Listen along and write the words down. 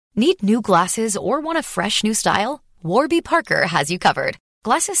Need new glasses or want a fresh new style? Warby Parker has you covered.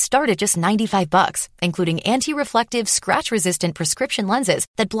 Glasses start at just $95, including anti-reflective, scratch-resistant prescription lenses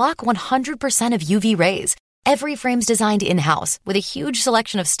that block 100% of UV rays. Every frame's designed in-house with a huge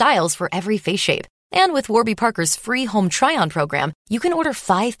selection of styles for every face shape. And with Warby Parker's free home try-on program, you can order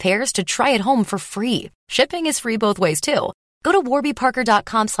 5 pairs to try at home for free. Shipping is free both ways, too. Go to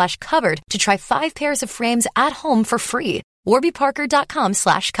warbyparker.com/covered to try 5 pairs of frames at home for free.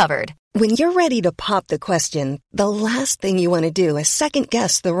 warbyparker.com/covered. When you're ready to pop the question, the last thing you want to do is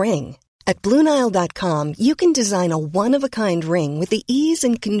second-guess the ring. At BlueNile.com, you can design a one-of-a-kind ring with the ease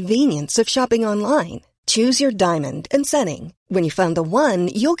and convenience of shopping online. Choose your diamond and setting. When you find the one,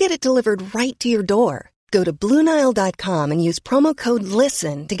 you'll get it delivered right to your door. Go to BlueNile.com and use promo code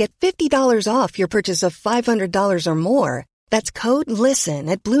LISTEN to get $50 off your purchase of $500 or more. That's code LISTEN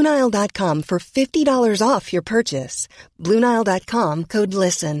at BlueNile.com for $50 off your purchase. BlueNile.com, code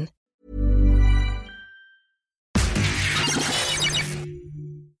LISTEN.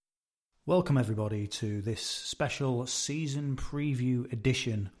 Welcome everybody to this special season preview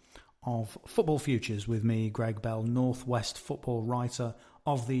edition of Football Futures with me, Greg Bell, Northwest Football Writer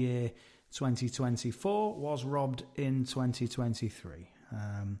of the Year 2024, was robbed in 2023.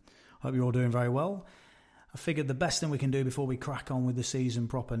 Hope you're all doing very well. I figured the best thing we can do before we crack on with the season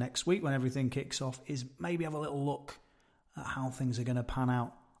proper next week when everything kicks off is maybe have a little look at how things are going to pan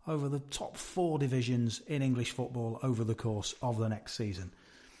out over the top 4 divisions in English football over the course of the next season.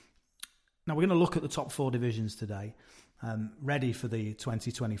 Now we're going to look at the top 4 divisions today, ready for the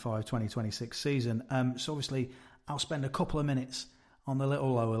 2025-2026 season. So obviously I'll spend a couple of minutes on the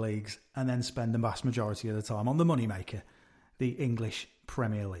little lower leagues and then spend the vast majority of the time on the moneymaker, the English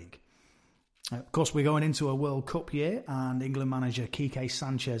Premier League. Of course, we're going into a World Cup year and England manager Quique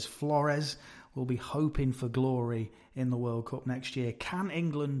Sanchez Flores will be hoping for glory in the World Cup next year. Can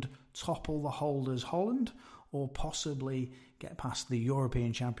England topple the holders Holland or possibly get past the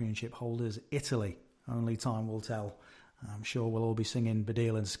European Championship holders Italy? Only time will tell. I'm sure we'll all be singing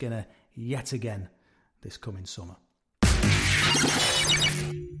Baddiel and Skinner yet again this coming summer.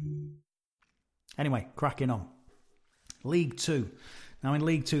 Anyway, cracking on. League 2. Now in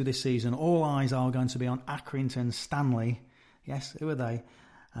League 2 this season, all eyes are going to be on Accrington Stanley. Yes, who are they?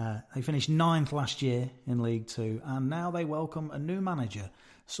 They finished 9th last year in League 2 and now they welcome a new manager,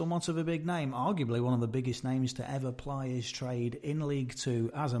 somewhat of a big name, arguably one of the biggest names to ever ply his trade in League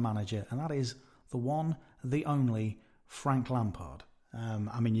 2 as a manager, and that is the one, the only, Frank Lampard.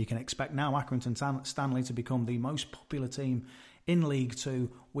 You can expect now Accrington Stanley to become the most popular team in League 2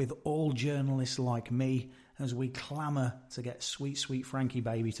 with all journalists like me as we clamour to get sweet, sweet Frankie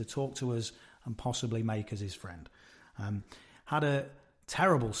baby to talk to us and possibly make us his friend. Had a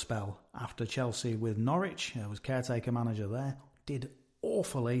terrible spell after Chelsea with Norwich. Was caretaker manager there. Did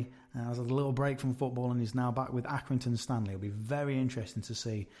awfully. Has had a little break from football and is now back with Accrington Stanley. It'll be very interesting to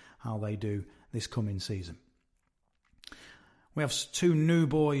see how they do this coming season. We have 2 new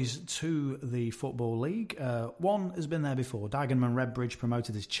boys to the Football League. One has been there before. Dagenham Redbridge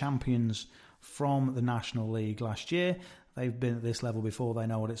promoted as champions from the National League last year. They've been at this level before. They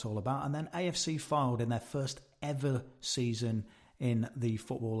know what it's all about. And then AFC Fylde in their first ever season in the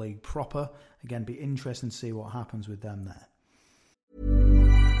Football League proper. Again, be interesting to see what happens with them there.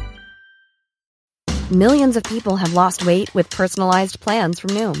 Millions of people have lost weight with personalized plans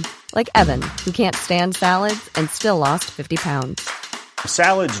from Noom. Like Evan, who can't stand salads and still lost 50 pounds.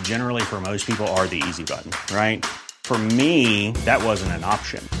 Salads generally for most people are the easy button, right? For me, that wasn't an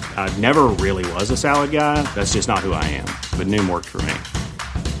option. I never really was a salad guy. That's just not who I am. But Noom worked for me.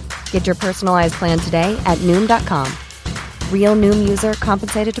 Get your personalized plan today at Noom.com. Real Noom user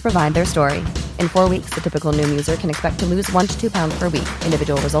compensated to provide their story. In 4 weeks, the typical Noom user can expect to lose 1 to 2 pounds per week.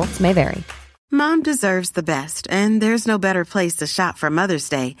 Individual results may vary. Mom deserves the best, and there's no better place to shop for Mother's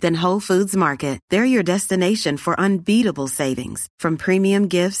Day than Whole Foods Market. They're your destination for unbeatable savings, from premium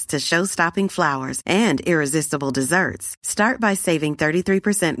gifts to show-stopping flowers and irresistible desserts. Start by saving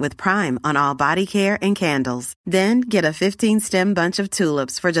 33% with Prime on all body care and candles. Then get a 15-stem bunch of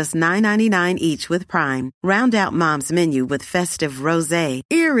tulips for just $9.99 each with Prime. Round out Mom's menu with festive rosé,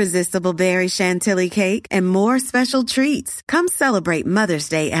 irresistible berry chantilly cake, and more special treats. Come celebrate Mother's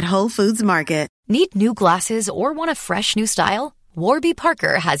Day at Whole Foods Market. Need new glasses or want a fresh new style? Warby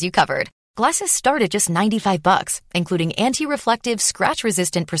Parker has you covered. Glasses start at just $95, including anti-reflective,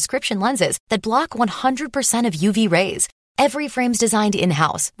 scratch-resistant prescription lenses that block 100% of UV rays. Every frame's designed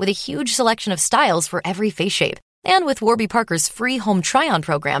in-house with a huge selection of styles for every face shape. And with Warby Parker's free home try-on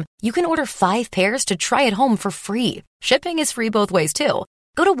program, you can order 5 pairs to try at home for free. Shipping is free both ways, too.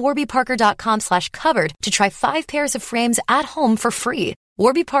 Go to warbyparker.com/covered to try 5 pairs of frames at home for free.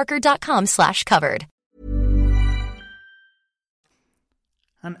 warbyparker.com/covered.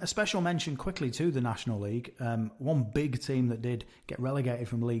 And a special mention quickly to the National League. One big team that did get relegated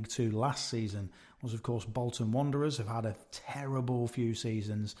from League Two last season was, of course, Bolton Wanderers, who've had a terrible few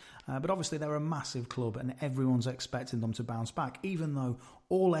seasons. But obviously they're a massive club and everyone's expecting them to bounce back, even though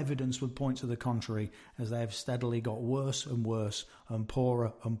all evidence would point to the contrary, as they have steadily got worse and worse and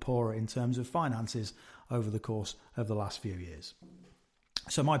poorer in terms of finances over the course of the last few years.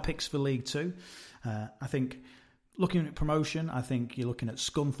 So my picks for League Two, I think... Looking at promotion, I think you're looking at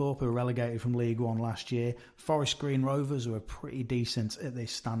Scunthorpe, who were relegated from League One last year. Forest Green Rovers, who are pretty decent at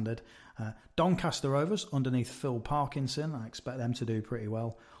this standard. Doncaster Rovers, underneath Phil Parkinson. I expect them to do pretty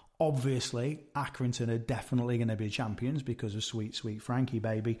well. Obviously, Accrington are definitely going to be champions because of sweet, sweet Frankie,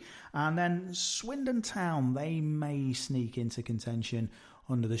 baby. And then Swindon Town, they may sneak into contention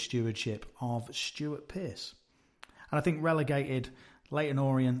under the stewardship of Stuart Pearce. And I think relegated... Leyton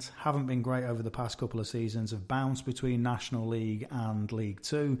Orient haven't been great over the past couple of seasons, have bounced between National League and League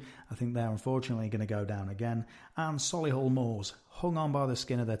Two. I think they're unfortunately going to go down again. And Solihull Moors hung on by the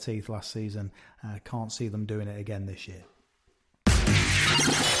skin of their teeth last season. Can't see them doing it again this year.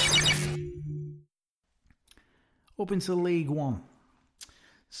 Up into League One.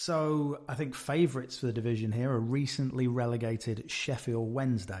 So I think favourites for the division here are recently relegated Sheffield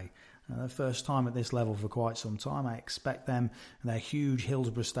Wednesday. The first time at this level for quite some time. I expect them and their huge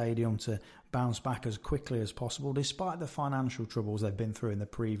Hillsborough Stadium to bounce back as quickly as possible, despite the financial troubles they've been through in the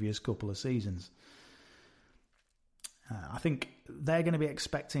previous couple of seasons. I think they're going to be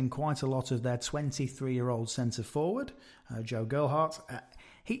expecting quite a lot of their 23-year-old centre-forward, Joe Gerhardt.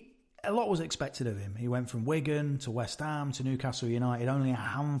 A lot was expected of him. He went from Wigan to West Ham to Newcastle United, only a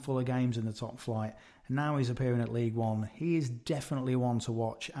handful of games in the top flight. And now he's appearing at League One. He is definitely one to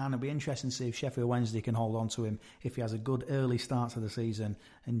watch, and it'll be interesting to see if Sheffield Wednesday can hold on to him if he has a good early start to the season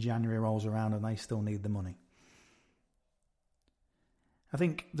and January rolls around and they still need the money. I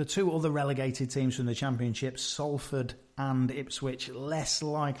think the two other relegated teams from the Championship, Salford and Ipswich, less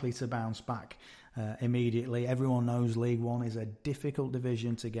likely to bounce back immediately. Everyone knows League One is a difficult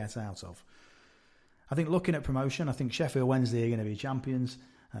division to get out of. I think looking at promotion, I think Sheffield Wednesday are going to be champions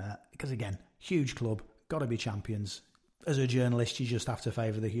because, again, huge club, got to be champions. As a journalist, you just have to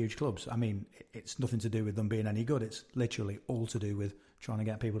favour the huge clubs. I mean, it's nothing to do with them being any good. It's literally all to do with trying to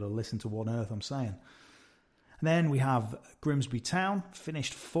get people to listen to what on earth I'm saying. And then we have Grimsby Town,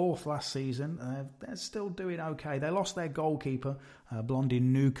 finished 4th last season. They're still doing okay. They lost their goalkeeper, Blondie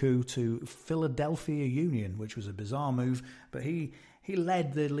Nuku, to Philadelphia Union, which was a bizarre move. But he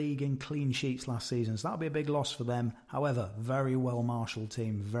led the league in clean sheets last season, so that'll be a big loss for them. However, very well marshalled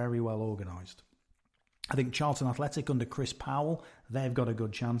team, very well organised. I think Charlton Athletic under Chris Powell, they've got a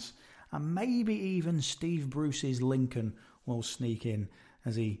good chance. And maybe even Steve Bruce's Lincoln will sneak in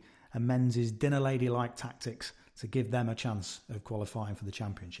as he amends his dinner lady-like tactics to give them a chance of qualifying for the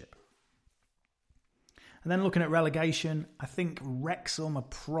Championship. And then looking at relegation, I think Wrexham are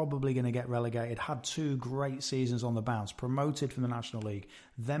probably going to get relegated. Had 2 great seasons on the bounce. Promoted from the National League,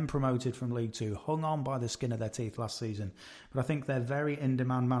 then promoted from League Two. Hung on by the skin of their teeth last season. But I think their very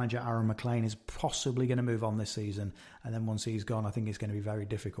in-demand manager, Aaron McLean, is possibly going to move on this season. And then once he's gone, I think it's going to be very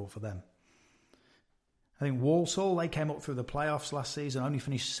difficult for them. I think Walsall, they came up through the playoffs last season, only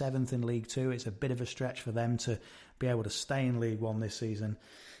finished 7th in League Two. It's a bit of a stretch for them to be able to stay in League One this season.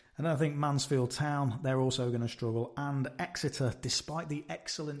 And I think Mansfield Town, they're also going to struggle. And Exeter, despite the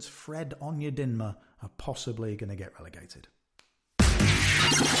excellence Fred Onyedinma, are possibly going to get relegated.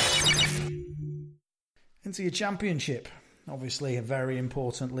 Into your Championship. Obviously a very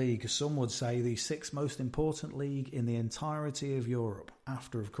important league. Some would say the 6th most important league in the entirety of Europe.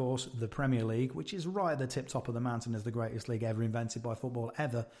 After, of course, the Premier League, which is right at the tip-top of the mountain as the greatest league ever invented by football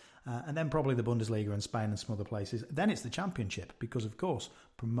ever. And then probably the Bundesliga in Spain and some other places. Then it's the Championship because, of course,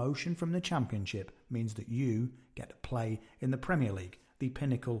 promotion from the Championship means that you get to play in the Premier League, the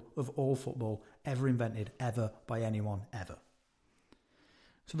pinnacle of all football ever invented, ever, by anyone, ever.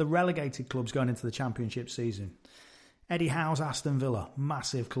 So the relegated clubs going into the Championship season. Eddie Howe's Aston Villa,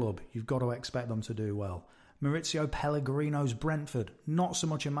 massive club. You've got to expect them to do well. Maurizio Pellegrino's Brentford, not so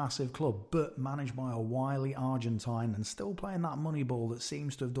much a massive club, but managed by a wily Argentine and still playing that money ball that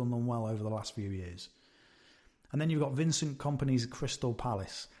seems to have done them well over the last few years. And then you've got Vincent Kompany's Crystal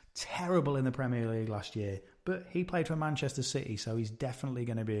Palace. Terrible in the Premier League last year, but he played for Manchester City, so he's definitely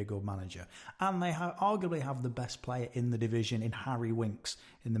going to be a good manager. And they arguably have the best player in the division in Harry Winks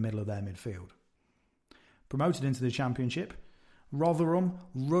in the middle of their midfield. Promoted into the Championship, Rotherham,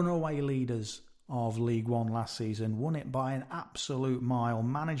 runaway leaders of League One last season, won it by an absolute mile,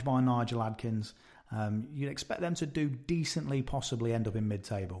 managed by Nigel Adkins. You'd expect them to do decently, possibly end up in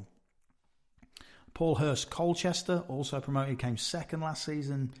mid-table. Paul Hurst Colchester, also promoted, came second last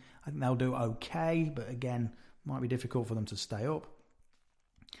season. I think they'll do okay, but again, might be difficult for them to stay up.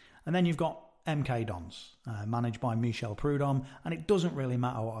 And then you've got MK Dons, managed by Michel Prudhomme, and it doesn't really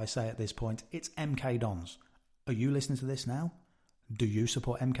matter what I say at this point. It's MK Dons. Are you listening to this now? Do you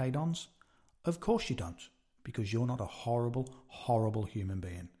support MK Dons? Of course you don't, because you're not a horrible, horrible human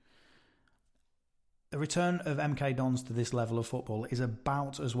being. The return of MK Dons to this level of football is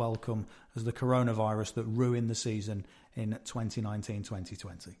about as welcome as the coronavirus that ruined the season in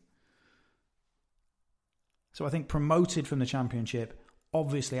 2019-2020. So I think promoted from the Championship,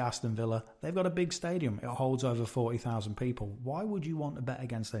 obviously Aston Villa, they've got a big stadium. It holds over 40,000 people. Why would you want to bet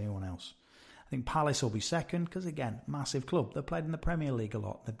against anyone else? I think Palace will be second because, again, massive club. They've played in the Premier League a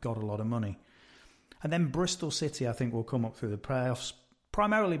lot. They've got a lot of money. And then Bristol City, I think, will come up through the playoffs,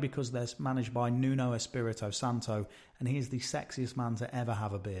 primarily because they're managed by Nuno Espirito Santo, and he is the sexiest man to ever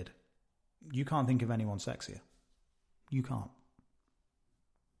have a beard. You can't think of anyone sexier. You can't.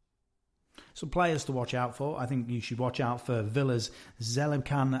 Some players to watch out for. I think you should watch out for Villa's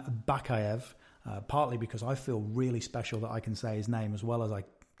Zelimkhan Bakayev, partly because I feel really special that I can say his name as well as I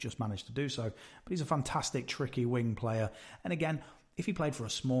just managed to do so. But he's a fantastic, tricky wing player. And again, if he played for a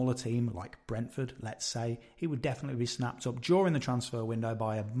smaller team like Brentford, let's say, he would definitely be snapped up during the transfer window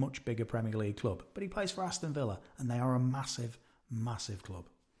by a much bigger Premier League club. But he plays for Aston Villa, and they are a massive, massive club.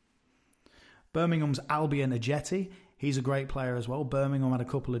 Birmingham's Albion Ajeti, he's a great player as well. Birmingham had a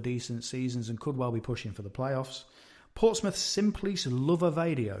couple of decent seasons and could well be pushing for the playoffs. Portsmouth's Simplice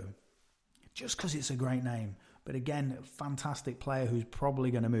Lovervadio, just because it's a great name. But again, fantastic player who's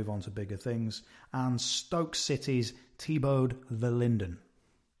probably going to move on to bigger things. And Stoke City's Thibaud Verlinden.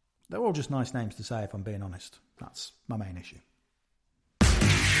 They're all just nice names to say, if I'm being honest. That's my main issue.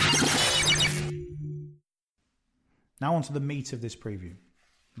 Now on to the meat of this preview.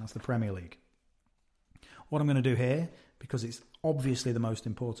 That's the Premier League. What I'm going to do here, because it's obviously the most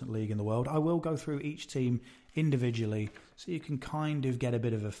important league in the world, I will go through each team individually so you can kind of get a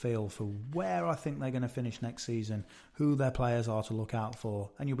bit of a feel for where I think they're going to finish next season, who their players are to look out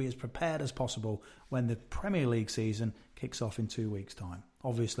for, and you'll be as prepared as possible when the Premier League season kicks off in 2 weeks' time.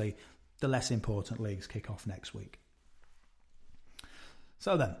 Obviously, the less important leagues kick off next week.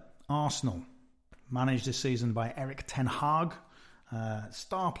 So then, Arsenal, managed this season by Erik ten Hag,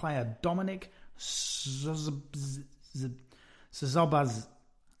 star player Dominic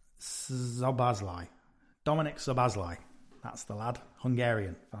Szoboszlai. Dominic Szoboszlai. That's the lad.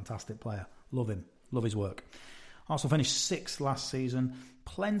 Hungarian. Fantastic player. Love him. Love his work. Arsenal finished 6th last season.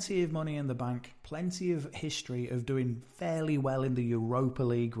 Plenty of money in the bank. Plenty of history of doing fairly well in the Europa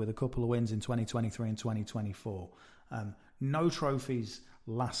League with a couple of wins in 2023 and 2024. No trophies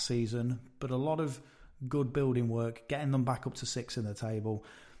last season, but a lot of good building work, getting them back up to 6th in the table.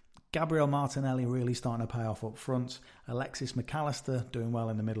 Gabriel Martinelli really starting to pay off up front. Alexis McAllister doing well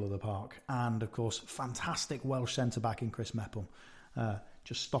in the middle of the park. And, of course, fantastic Welsh centre-back in Chris Mepham.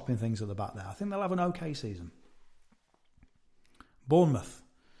 Just stopping things at the back there. I think they'll have an okay season. Bournemouth.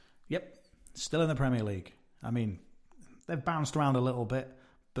 Yep, still in the Premier League. I mean, they've bounced around a little bit,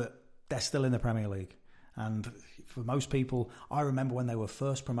 but they're still in the Premier League. And for most people, I remember when they were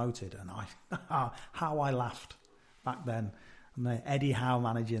first promoted, and how I laughed back then. And Eddie Howe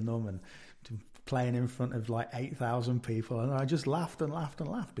managing them and playing in front of like 8,000 people. And I just laughed and laughed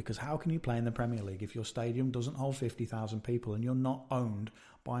and laughed, because how can you play in the Premier League if your stadium doesn't hold 50,000 people and you're not owned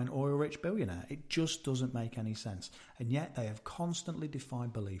by an oil-rich billionaire? It just doesn't make any sense. And yet they have constantly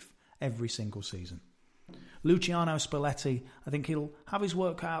defied belief every single season. Luciano Spalletti, I think he'll have his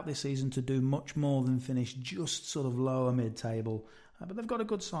work cut out this season to do much more than finish just sort of lower mid-table. But they've got a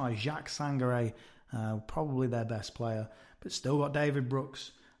good side. Jacques Sangaré, probably their best player, but still got David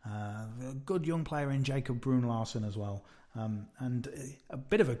Brooks, a good young player in Jacob Bruun-Larsen as well. And a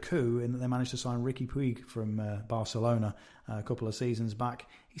bit of a coup in that they managed to sign Riqui Puig from Barcelona a couple of seasons back.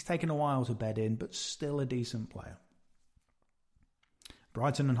 He's taken a while to bed in, but still a decent player.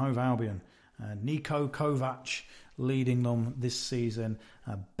 Brighton and Hove Albion, Niko Kovac leading them this season.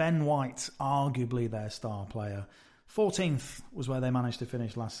 Ben White, arguably their star player. 14th was where they managed to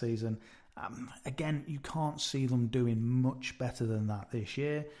finish last season. Again, you can't see them doing much better than that this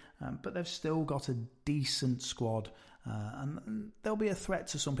year, but they've still got a decent squad, and they'll be a threat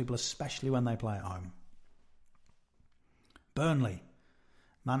to some people, especially when they play at home. Burnley,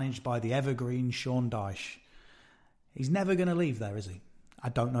 managed by the evergreen Sean Dyche. He's never going to leave there, is he? I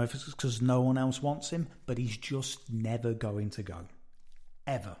don't know if it's because no one else wants him, but he's just never going to go.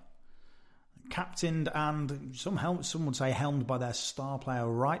 Ever. captained and some would say helmed by their star player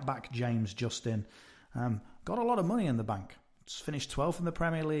right back James Justin. Got a lot of money in the bank. Just finished 12th in the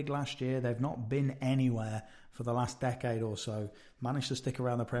Premier League last year. They've not been anywhere for the last decade or so. Managed to stick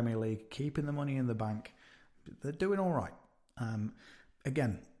around the Premier League, keeping the money in the bank. They're doing all right.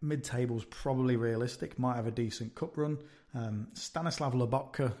 Again, mid-table's probably realistic. Might have a decent cup run. Stanislav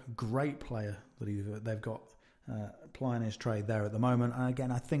Lobotka, great player that they've got plying his trade there at the moment. And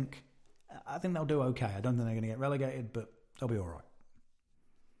again, I think they'll do okay. I don't think they're going to get relegated, but they'll be all right.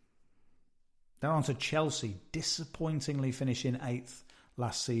 Then on to Chelsea, disappointingly finishing 8th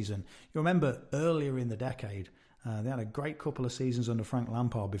last season. You remember earlier in the decade, they had a great couple of seasons under Frank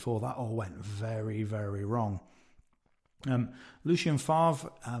Lampard before that all went very, very wrong. Lucien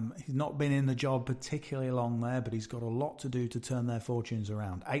Favre, he's not been in the job particularly long there, but he's got a lot to do to turn their fortunes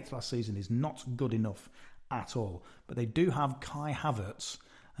around. 8th last season is not good enough at all. But they do have Kai Havertz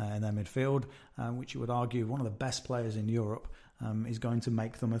in their midfield, which you would argue one of the best players in Europe, is going to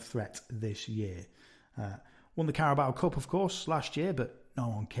make them a threat this year. Won the Carabao Cup, of course, last year, but no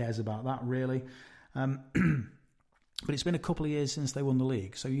one cares about that really. But it's been a couple of years since they won the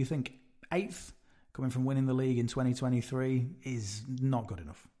league. So you think 8th, coming from winning the league in 2023, is not good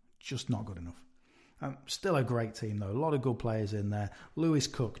enough. Just not good enough. Still a great team, though. A lot of good players in there. Lewis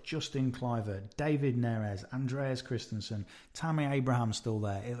Cook, Justin Kluivert, David Neres, Andreas Christensen, Tammy Abraham still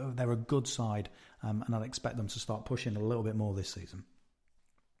there. They're a good side, and I'd expect them to start pushing a little bit more this season.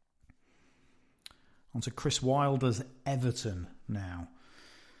 On to Chris Wilder's Everton now.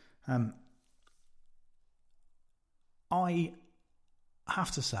 I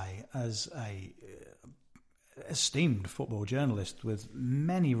have to say, as a esteemed football journalist with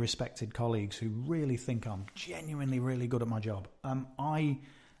many respected colleagues who really think I'm genuinely really good at my job, I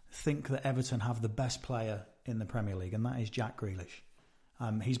think that Everton have the best player in the Premier League, and that is Jack Grealish.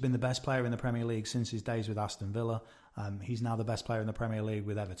 He's been the best player in the Premier League since his days with Aston Villa. He's now the best player in the Premier League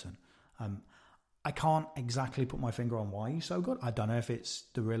with Everton. I can't exactly put my finger on why he's so good. I don't know if it's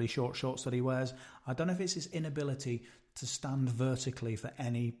the really short shorts that he wears. I don't know if it's his inability to stand vertically for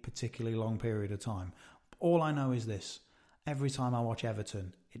any particularly long period of time. All I know is this: every time I watch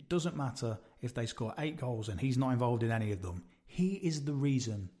Everton, it doesn't matter if they score 8 goals and he's not involved in any of them. He is the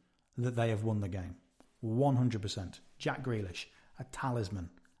reason that they have won the game. 100%. Jack Grealish, a talisman,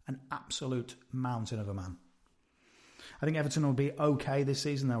 an absolute mountain of a man. I think Everton will be okay this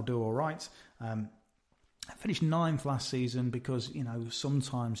season. They'll do all right. I finished 9th last season because,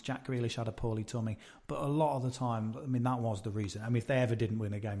 sometimes Jack Grealish had a poorly tummy, but a lot of the time, that was the reason. If they ever didn't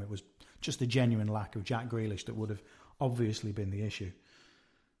win a game, it was just a genuine lack of Jack Grealish that would have obviously been the issue.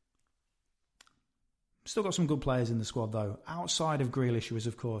 Still got some good players in the squad, though. Outside of Grealish, who is,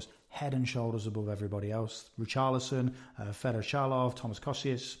 of course, head and shoulders above everybody else. Richarlison, Fedor Chalov, Thomas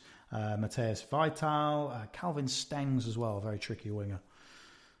Kosius, Matthias Vital, Calvin Stengs as well, a very tricky winger.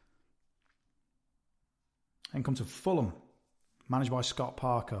 And come to Fulham, managed by Scott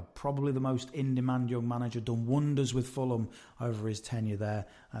Parker, probably the most in-demand young manager, done wonders with Fulham over his tenure there.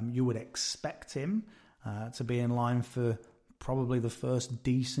 You would expect him to be in line for probably the first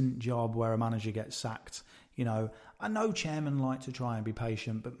decent job where a manager gets sacked. I know chairmen like to try and be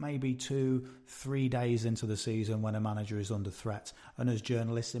patient, but maybe 2-3 days into the season when a manager is under threat and as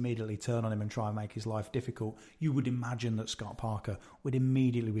journalists immediately turn on him and try and make his life difficult, you would imagine that Scott Parker would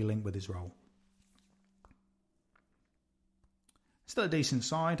immediately be linked with his role. Still a decent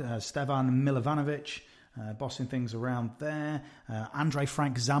side. Stevan Milovanovic bossing things around there. Andre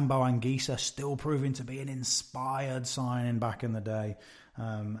Frank Zambo Anguissa still proving to be an inspired signing back in the day.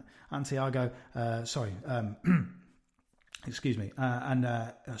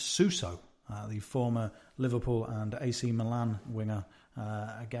 Suso, the former Liverpool and AC Milan winger,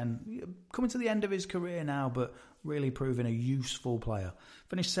 again coming to the end of his career now, but really proving a useful player.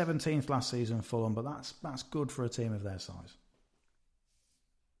 Finished 17th last season, Fulham, but that's good for a team of their size.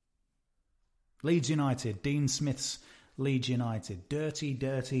 Leeds United, Dean Smith's Leeds United. Dirty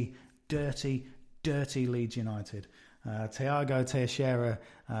Leeds United. Thiago Teixeira,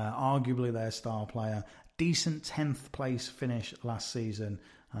 arguably their star player. Decent 10th place finish last season.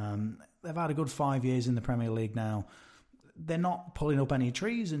 They've had a good 5 years in the Premier League now. They're not pulling up any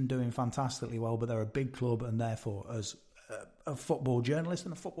trees and doing fantastically well, but they're a big club, and therefore, as a football journalist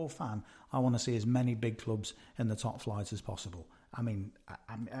and a football fan, I want to see as many big clubs in the top flights as possible.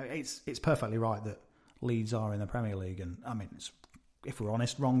 It's perfectly right that Leeds are in the Premier League, and it's, if we're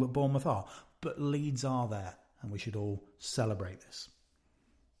honest, wrong that Bournemouth are, but Leeds are there, and we should all celebrate this.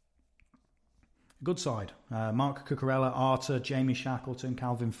 Good side. Mark Cucurella, Arter, Jamie Shackleton,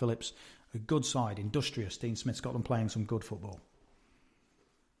 Calvin Phillips. A good side, industrious. Dean Smith's got them playing some good football.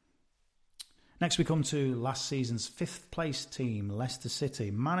 Next we come to last season's 5th place team, Leicester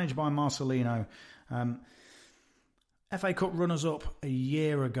City, managed by Marcelino. FA Cup runners-up a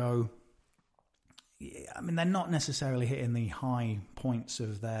year ago. I mean, they're not necessarily hitting the high points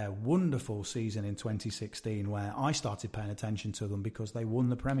of their wonderful season in 2016, where I started paying attention to them because they won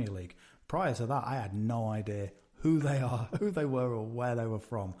the Premier League. Prior to that, I had no idea who they were or where they were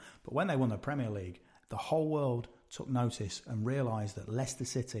from. But when they won the Premier League, the whole world took notice and realised that Leicester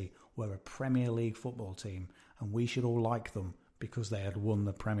City were a Premier League football team and we should all like them because they had won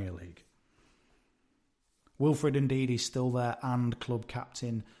the Premier League. Wilfred Ndidi is still there and club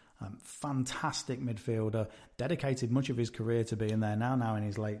captain. Fantastic midfielder, dedicated much of his career to being there, now in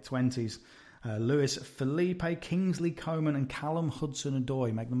his late 20s. Luis Felipe, Kingsley Coman and Callum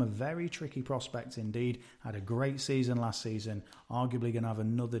Hudson-Odoi make them a very tricky prospect indeed. Had a great season last season, arguably going to have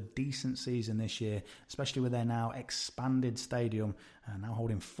another decent season this year, especially with their now expanded stadium, now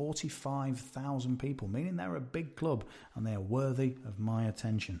holding 45,000 people, meaning they're a big club and they are worthy of my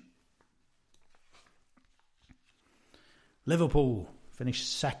attention. Liverpool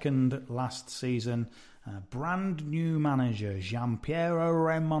finished second last season. Brand new manager, Gianpiero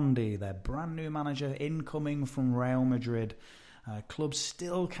Raimondi, their brand new manager incoming from Real Madrid. Club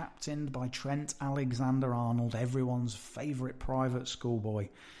still captained by Trent Alexander-Arnold, everyone's favourite private schoolboy.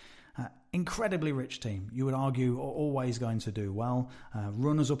 Incredibly rich team. You would argue always going to do well.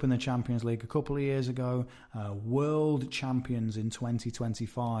 Runners-up in the Champions League a couple of years ago. World champions in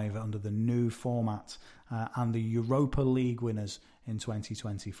 2025 under the new format. And the Europa League winners in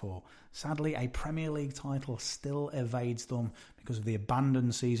 2024. Sadly, a Premier League title still evades them because of the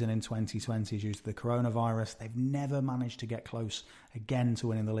abandoned season in 2020 due to the coronavirus. They've never managed to get close again to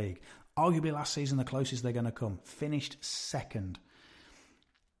winning the league. Arguably last season, the closest they're going to come. Finished second.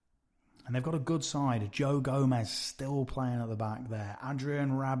 And they've got a good side. Joe Gomez still playing at the back there.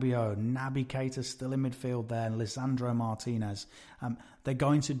 Adrian Rabiot, Naby Keita still in midfield there. And Lisandro Martinez. They're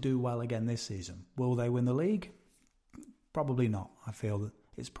going to do well again this season. Will they win the league? Probably not. I feel that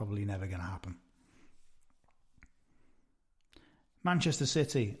it's probably never going to happen. Manchester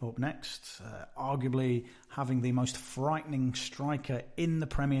City up next. Arguably having the most frightening striker in the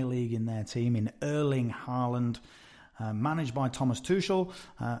Premier League in their team in Erling Haaland. Managed by Thomas Tuchel,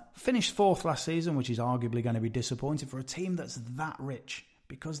 finished 4th last season, which is arguably going to be disappointing for a team that's that rich,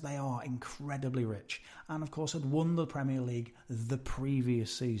 because they are incredibly rich, and of course had won the Premier League the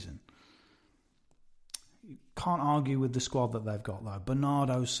previous season. You can't argue with the squad that they've got though.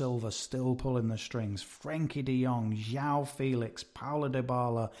 Bernardo Silva still pulling the strings, Frankie de Jong, João Felix, Paulo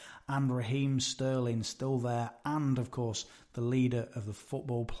Dybala and Raheem Sterling still there, and of course the leader of the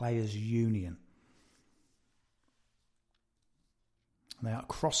Football Players Union. They are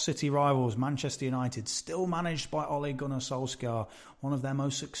cross-city rivals, Manchester United, still managed by Ole Gunnar Solskjaer, one of their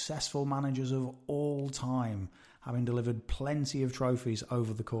most successful managers of all time, having delivered plenty of trophies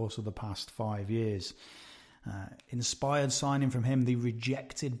over the course of the past 5 years. Inspired signing from him, the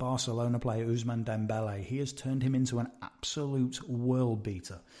rejected Barcelona player Ousmane Dembele. He has turned him into an absolute world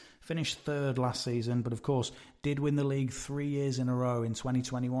beater. Finished 3rd last season, but of course did win the league 3 years in a row in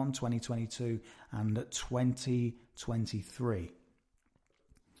 2021, 2022 and 2023.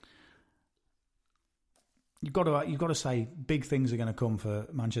 You've got to say big things are going to come for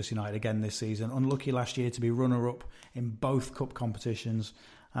Manchester United again this season. Unlucky last year to be runner-up in both cup competitions.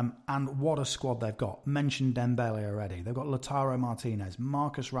 And what a squad they've got. Mentioned Dembele already. They've got Lautaro Martinez,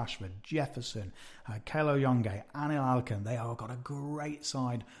 Marcus Rashford, Jefferson, Kelo Yonge, Anil Alkan. They have got a great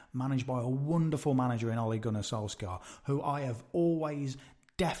side managed by a wonderful manager in Ole Gunnar Solskjaer, who I have always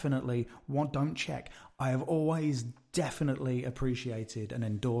definitely appreciated and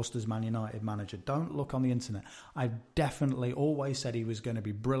endorsed as Man United manager. Don't look on the internet. I've definitely always said he was going to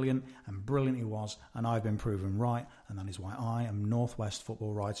be brilliant, and brilliant he was, and I've been proven right, and that is why I am Northwest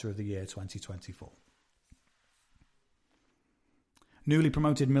Football Writer of the Year 2024. Newly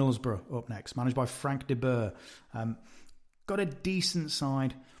promoted Middlesbrough up next, managed by Frank de Boer. Got a decent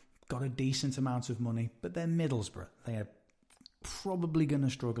side, got a decent amount of money, but they're Middlesbrough. They are probably going to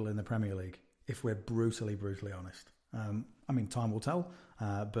struggle in the Premier League, if we're brutally honest. Time will tell,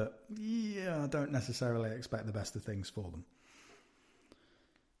 but I don't necessarily expect the best of things for them.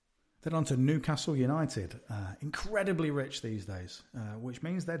 Then on to Newcastle United. Incredibly rich these days, which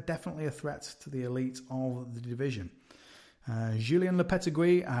means they're definitely a threat to the elite of the division. Julien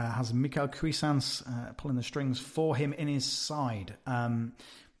Lopetegui has Michael Cuisance pulling the strings for him in his side.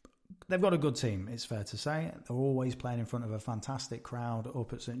 They've got a good team, it's fair to say. They're always playing in front of a fantastic crowd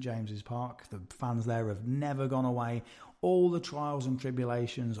up at St James's Park. The fans there have never gone away. All the trials and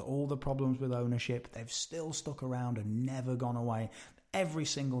tribulations, all the problems with ownership, they've still stuck around and never gone away. Every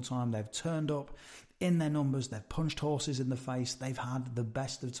single time they've turned up in their numbers, they've punched horses in the face, they've had the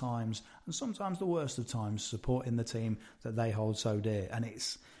best of times and sometimes the worst of times supporting the team that they hold so dear. And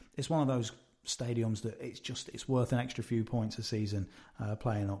it's one of those stadiums that it's worth an extra few points a season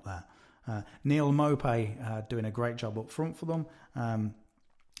playing up there. Neil Maupay doing a great job up front for them, and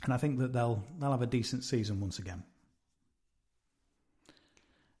I think that they'll have a decent season once again.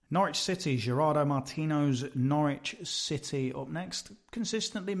 Norwich City, Gerardo Martino's Norwich City up next.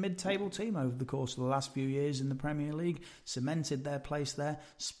 Consistently mid-table team over the course of the last few years in the Premier League. Cemented their place there,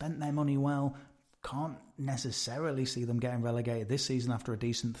 spent their money well. Can't necessarily see them getting relegated this season after a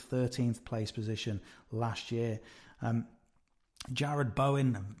decent 13th place position last year. Jared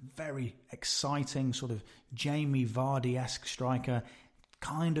Bowen, a very exciting sort of Jamie Vardy-esque striker,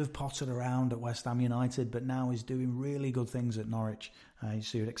 kind of potted around at West Ham United, but now is doing really good things at Norwich.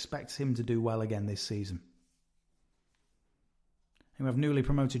 So you'd expect him to do well again this season. And we have newly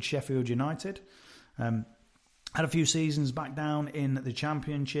promoted Sheffield United. Had a few seasons back down in the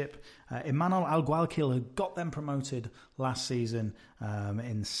Championship. Emmanuel Algualquil had got them promoted last season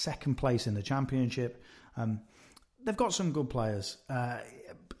in second place in the Championship. They've got some good players.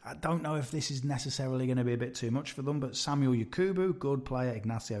 I don't know if this is necessarily going to be a bit too much for them, but Samuel Yakubu, good player,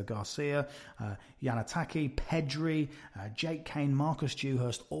 Ignacio Garcia, Yanataki, Pedri, Jake Kane, Marcus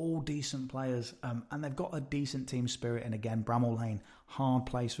Dewhurst, all decent players, and they've got a decent team spirit, and again, Bramall Lane, hard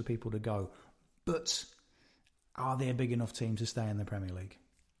place for people to go. But are they a big enough team to stay in the Premier League?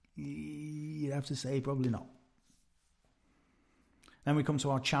 You'd have to say probably not. Then we come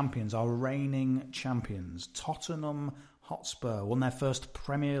to our champions, our reigning champions. Tottenham Hotspur won their first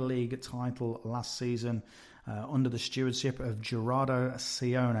Premier League title last season under the stewardship of Gerardo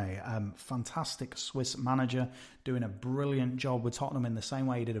Seoane. Fantastic Swiss manager, doing a brilliant job with Tottenham in the same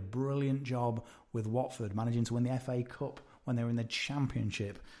way he did a brilliant job with Watford, managing to win the FA Cup when they were in the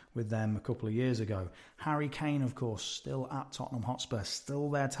Championship with them a couple of years ago. Harry Kane, of course, still at Tottenham Hotspur,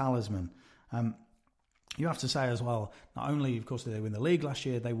 still their talisman. You have to say as well, not only, of course, did they win the league last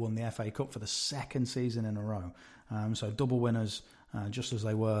year, they won the FA Cup for the second season in a row. So double winners, just as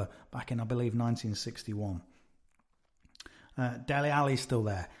they were back in, I believe, 1961. Dele Alli's still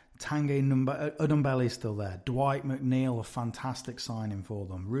there. Tanguy Ndombele's still there. Dwight McNeil, a fantastic signing for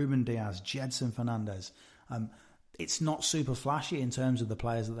them. Ruben Diaz, Jedson Fernandez. It's not super flashy in terms of the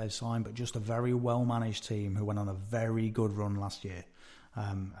players that they've signed, but just a very well-managed team who went on a very good run last year.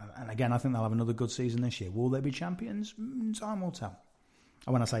 And again, I think they'll have another good season this year. Will they be champions? Time will tell.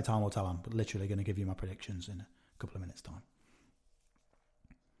 And when I say time will tell, I'm literally going to give you my predictions in a couple of minutes' time.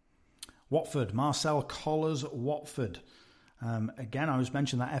 Watford, Marcel Coller's Watford. Again, I was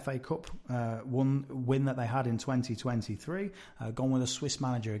mentioning that FA Cup win that they had in 2023. Gone with a Swiss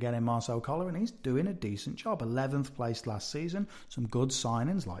manager again in Marcel Koller, and he's doing a decent job. 11th place last season. Some good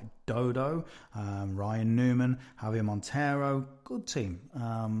signings like Dodo, Ryan Newman, Javier Montero. Good team.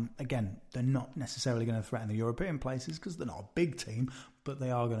 Again, they're not necessarily going to threaten the European places because they're not a big team, but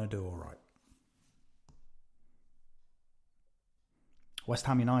they are going to do all right. West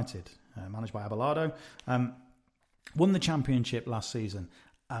Ham United, managed by Abelardo. Won the Championship last season.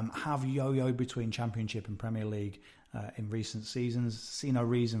 Have yo-yoed between Championship and Premier League in recent seasons. See no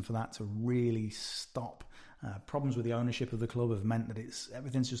reason for that to really stop. Problems with the ownership of the club have meant that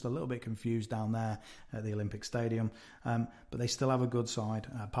everything's just a little bit confused down there at the Olympic Stadium. But they still have a good side.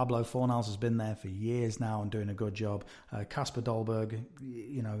 Pablo Fornals has been there for years now and doing a good job. Kasper Dolberg,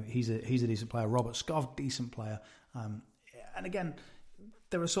 he's a decent player. Robert Skov, decent player. And again,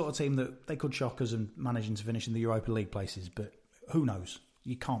 they're a sort of team that they could shock us and managing to finish in the Europa League places, but who knows?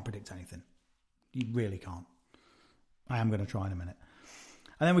 You can't predict anything. You really can't. I am going to try in a minute.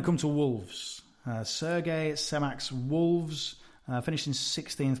 And then we come to Wolves. Sergei Semak's Wolves finished in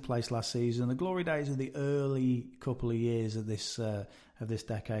 16th place last season. The glory days of the early couple of years of this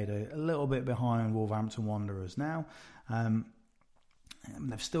decade are a little bit behind Wolverhampton Wanderers now.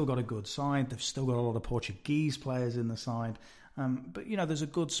 They've still got a good side. They've still got a lot of Portuguese players in the side. But, there's a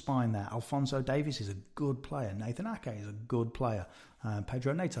good spine there. Alphonso Davies is a good player. Nathan Ake is a good player.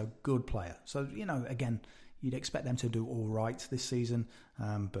 Pedro Neto, good player. So, again, you'd expect them to do all right this season.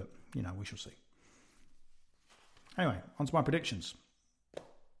 But, we shall see. Anyway, on to my predictions.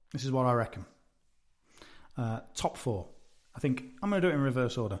 This is what I reckon. Top four. I think I'm going to do it in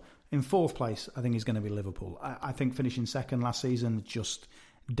reverse order. In fourth place, I think is going to be Liverpool. I think finishing second last season just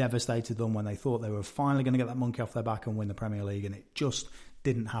devastated them when they thought they were finally going to get that monkey off their back and win the Premier League, and it just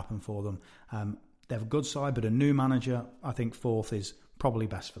didn't happen for them. They have a good side, but a new manager, I think fourth is probably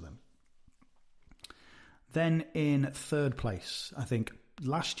best for them. Then in third place, I think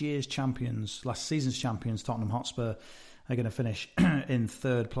last season's champions, Tottenham Hotspur, are going to finish in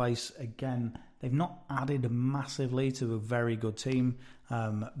third place. Again, they've not added massively to a very good team,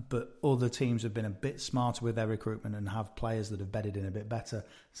 but other teams have been a bit smarter with their recruitment and have players that have bedded in a bit better.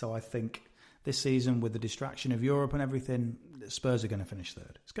 So I think this season, with the distraction of Europe and everything, Spurs are going to finish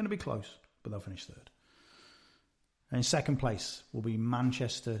third. It's going to be close, but they'll finish third. And in second place will be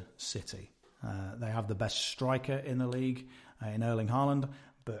Manchester City. They have the best striker in the league in Erling Haaland,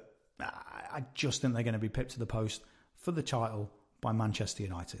 but I just think they're going to be pipped to the post for the title by Manchester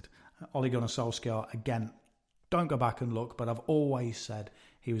United. Ole Gunnar Solskjaer, again, don't go back and look, but I've always said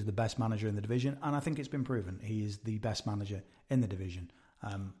he was the best manager in the division, and I think it's been proven. He is the best manager in the division.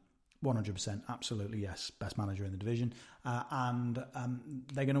 100%, absolutely, yes, best manager in the division. And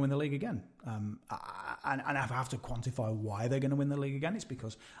they're going to win the league again. And if I have to quantify why they're going to win the league again, it's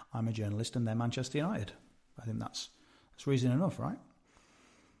because I'm a journalist and they're Manchester United. I think that's reason enough, right?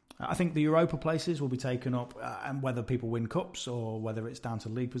 I think the Europa places will be taken up, and whether people win cups or whether it's down to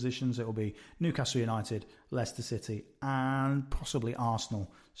league positions, it will be Newcastle United, Leicester City, and possibly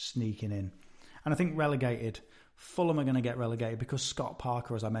Arsenal sneaking in. And I think relegated, Fulham are going to get relegated because Scott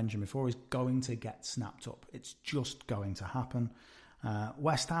Parker, as I mentioned before, is going to get snapped up. It's just going to happen.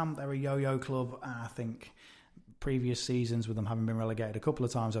 West Ham, they're a yo-yo club, and I think previous seasons with them having been relegated a couple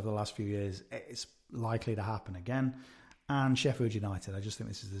of times over the last few years, it's likely to happen again. And Sheffield United, I just think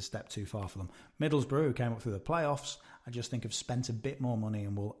this is a step too far for them. Middlesbrough, who came up through the playoffs, I just think have spent a bit more money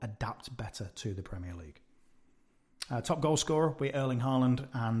and will adapt better to the Premier League. Top goal scorer will be Erling Haaland,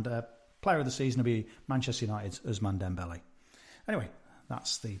 and player of the season will be Manchester United's Ousmane Dembele. Anyway,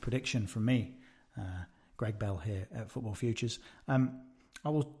 that's the prediction from me, Greg Bell here at Football Futures. I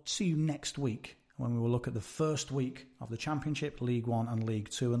will see you next week when we will look at the first week of the Championship, League One and League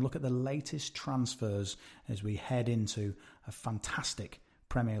Two, and look at the latest transfers as we head into a fantastic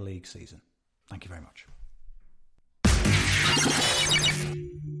Premier League season. Thank you very much.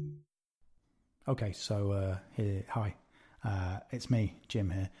 Okay, so hi, it's me,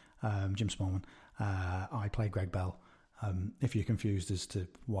 Jim here, Jim Smallman. I play Greg Bell. If you're confused as to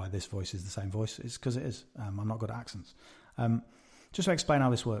why this voice is the same voice, it's because it is. I'm not good at accents. Just to explain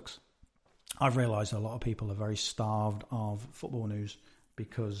how this works, I've realised a lot of people are very starved of football news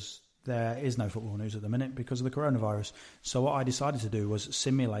because there is no football news at the minute because of the coronavirus. So what I decided to do was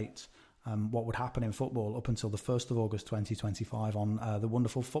simulate what would happen in football up until the 1st of August 2025 on the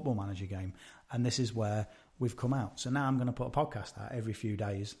wonderful Football Manager game. And this is where we've come out. So now I'm going to put a podcast out every few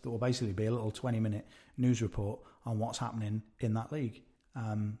days that will basically be a little 20-minute news report on what's happening in that league.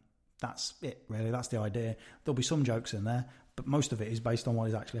 That's it, really. That's the idea. There'll be some jokes in there, but most of it is based on what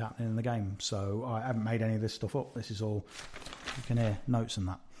is actually happening in the game. So I haven't made any of this stuff up. This is all, you can hear notes and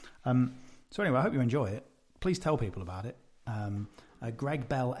that. So anyway, I hope you enjoy it. Please tell people about it. Greg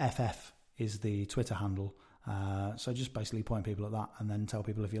Bell FF is the Twitter handle. So just basically point people at that and then tell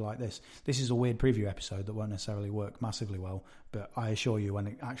people if you like this. This is a weird preview episode that won't necessarily work massively well, but I assure you when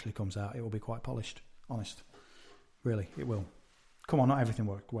it actually comes out, it will be quite polished. Honest. Really, it will. Come on, not everything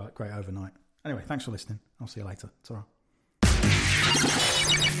worked great overnight. Anyway, thanks for listening. I'll see you later. Ta-ra.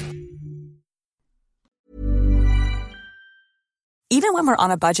 Even when we're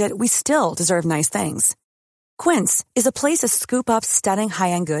on a budget, we still deserve nice things. Quince is a place to scoop up stunning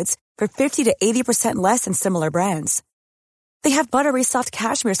high-end goods for 50 to 80% less than similar brands. They have buttery soft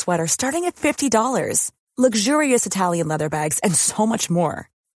cashmere sweaters starting at $50, luxurious Italian leather bags, and so much more.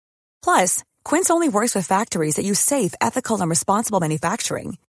 Plus, Quince only works with factories that use safe, ethical, and responsible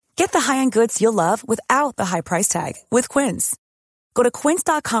manufacturing. Get the high-end goods you'll love without the high price tag with Quince. Go to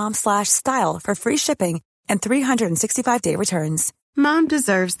quince.com/style for free shipping and 365-day returns. Mom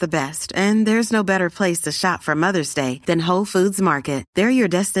deserves the best, and there's no better place to shop for Mother's Day than Whole Foods Market. They're your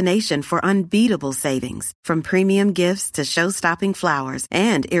destination for unbeatable savings, from premium gifts to show-stopping flowers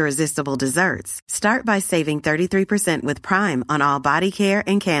and irresistible desserts. Start by saving 33% with Prime on all body care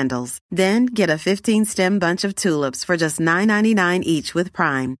and candles. Then get a 15-stem bunch of tulips for just $9.99 each with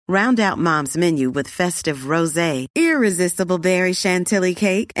Prime. Round out Mom's menu with festive rosé, irresistible berry chantilly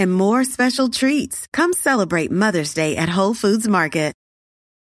cake, and more special treats. Come celebrate Mother's Day at Whole Foods Market.